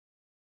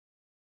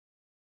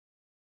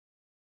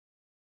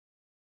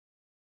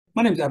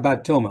My name is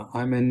Abbad Toma.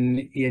 I'm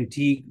an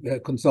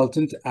ENT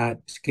consultant at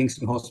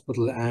Kingston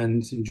Hospital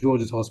and St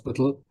George's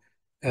Hospital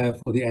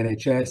for the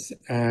NHS,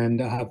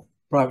 and I have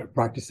private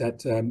practice at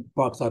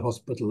Parkside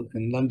Hospital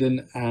in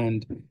London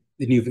and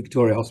the New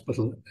Victoria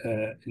Hospital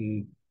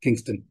in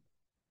Kingston.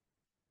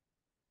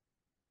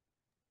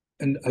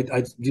 And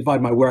I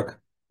divide my work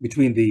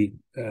between the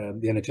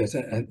NHS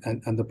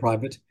and the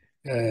private,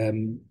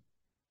 um,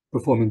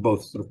 performing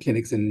both sort of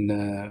clinics in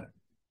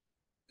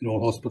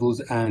all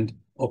hospitals and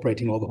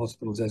operating all the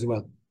hospitals as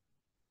well.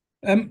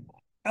 Um,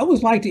 I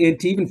always liked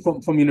it, even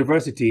from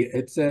university.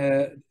 It's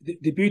the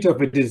beauty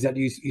of it is that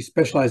you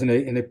specialize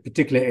in a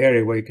particular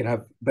area where you can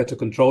have better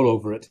control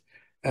over it.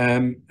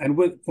 And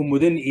from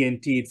within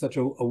ENT, it's such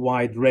a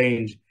wide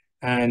range,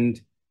 and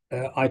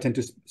I tend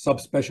to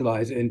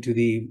subspecialize into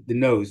the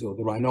nose or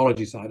the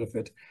rhinology side of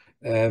it.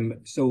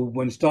 So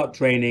when you start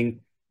training,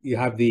 you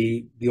have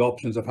the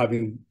options of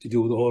having to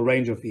do with the whole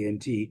range of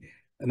ENT.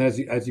 And as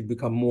you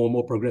become more and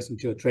more progressive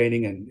into your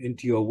training and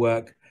into your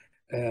work,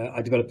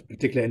 I developed a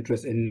particular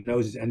interest in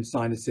noses and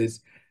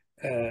sinuses.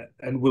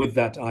 And with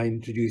that, I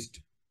introduced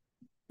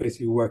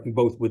basically working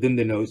both within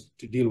the nose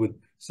to deal with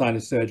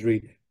sinus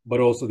surgery, but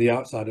also the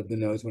outside of the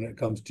nose when it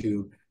comes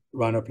to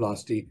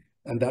rhinoplasty.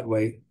 And that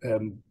way,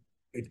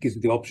 it gives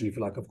me the option, if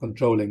you like, of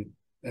controlling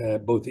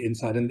both the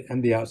inside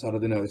and the outside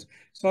of the nose.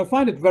 So I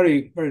find it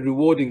very, very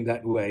rewarding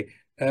that way.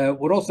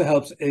 What also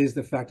helps is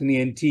the fact in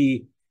ENT,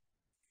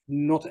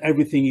 not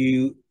everything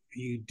you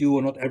do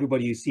or not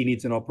everybody you see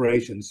needs an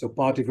operation. So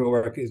part of your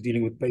work is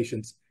dealing with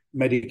patients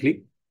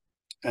medically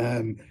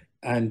and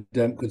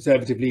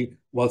conservatively,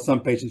 while some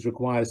patients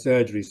require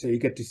surgery. So you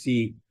get to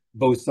see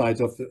both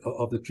sides of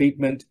the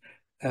treatment.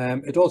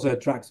 It also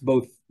attracts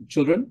both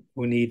children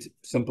who need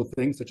simple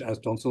things such as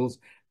tonsils,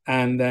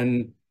 and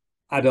then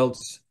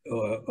adults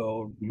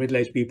or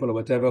middle-aged people or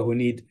whatever who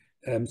need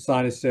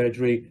sinus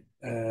surgery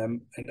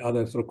and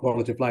other sort of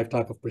quality of life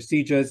type of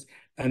procedures.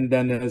 And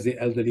then there's the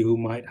elderly who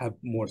might have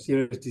more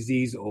serious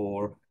disease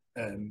or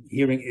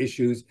hearing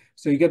issues.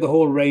 So you get the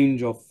whole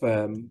range of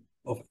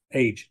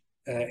age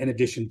in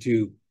addition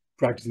to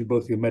practicing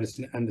both your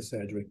medicine and the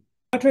surgery.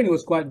 My training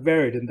was quite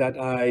varied in that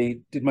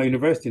I did my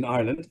university in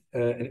Ireland,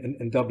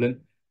 in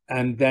Dublin,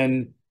 and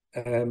then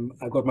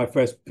I got my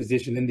first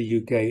position in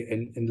the UK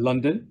in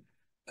London,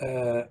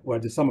 where I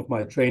did some of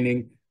my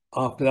training.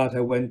 After that,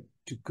 I went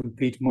to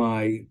complete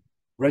my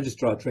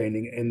registrar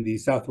training in the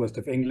southwest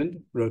of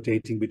England,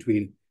 rotating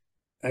between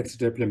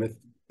Exeter, Plymouth,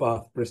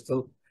 Bath,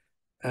 Bristol.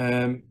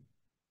 As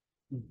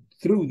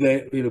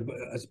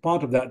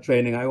part of that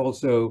training, I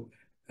also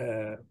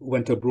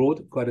went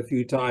abroad quite a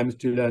few times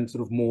to learn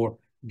sort of more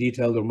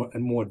detailed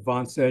and more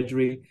advanced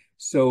surgery.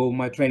 So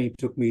my training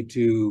took me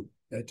to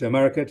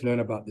America to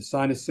learn about the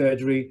sinus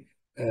surgery,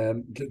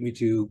 took me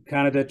to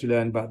Canada to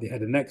learn about the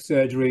head and neck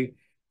surgery.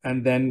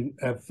 And then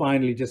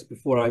finally, just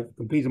before I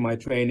completed my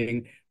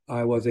training,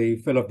 I was a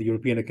fellow of the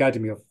European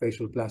Academy of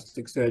Facial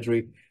Plastic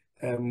Surgery,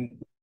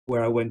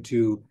 where I went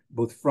to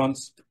both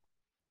France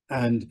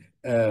and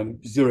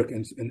Zurich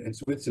in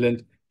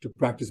Switzerland to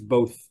practice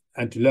both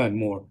and to learn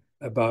more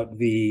about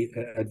the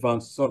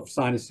advanced sort of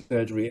sinus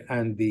surgery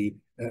and the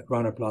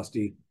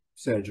rhinoplasty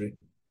surgery.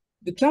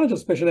 The challenge of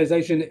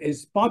specialization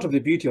is part of the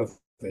beauty of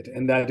it,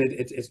 in that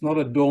it's not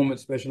a dormant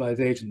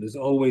specialization. There's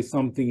always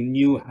something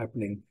new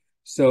happening.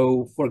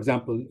 So, for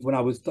example, when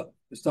I was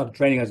started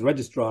training as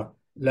registrar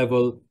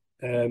level,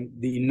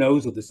 the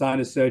nose or the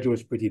sinus surgery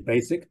was pretty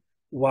basic.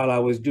 While I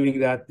was doing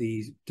that,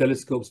 the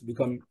telescopes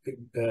became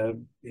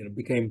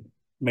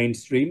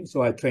mainstream.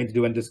 So I trained to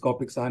do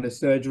endoscopic sinus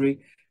surgery.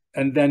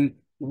 And then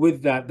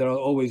with that, there are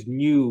always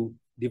new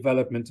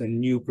developments and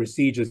new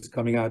procedures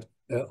coming out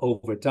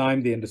over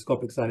time. The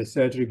endoscopic sinus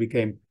surgery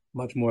became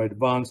much more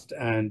advanced,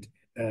 and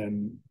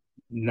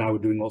now we're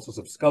doing all sorts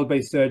of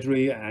skull-based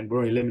surgery, and we're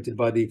only limited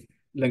by the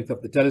length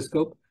of the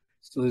telescope.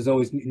 So there's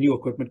always new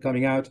equipment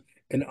coming out.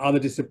 In other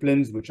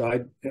disciplines, which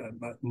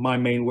my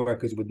main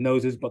work is with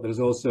noses, but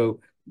there's also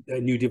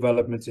new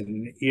developments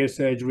in ear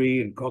surgery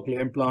and cochlear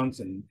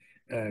implants and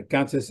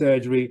cancer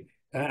surgery.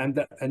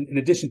 And in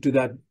addition to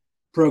that,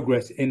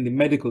 progress in the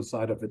medical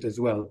side of it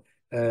as well.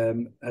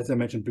 As I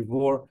mentioned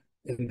before,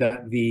 in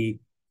that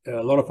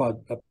a lot of our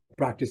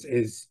practice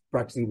is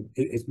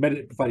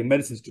providing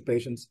medicines to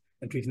patients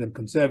and treating them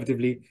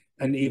conservatively.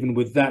 And even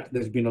with that,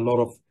 there's been a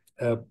lot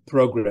of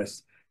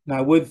progress.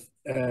 Now, with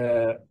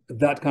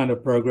that kind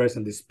of progress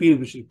and the speed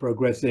which is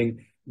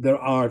progressing, there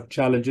are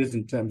challenges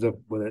in terms of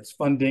whether it's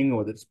funding or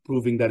whether it's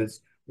proving that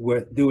it's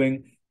worth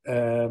doing.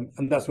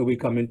 And that's where we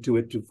come into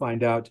it to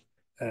find out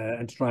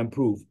and to try and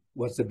prove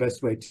what's the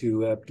best way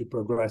to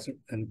progress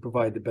and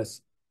provide the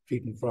best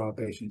treatment for our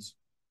patients.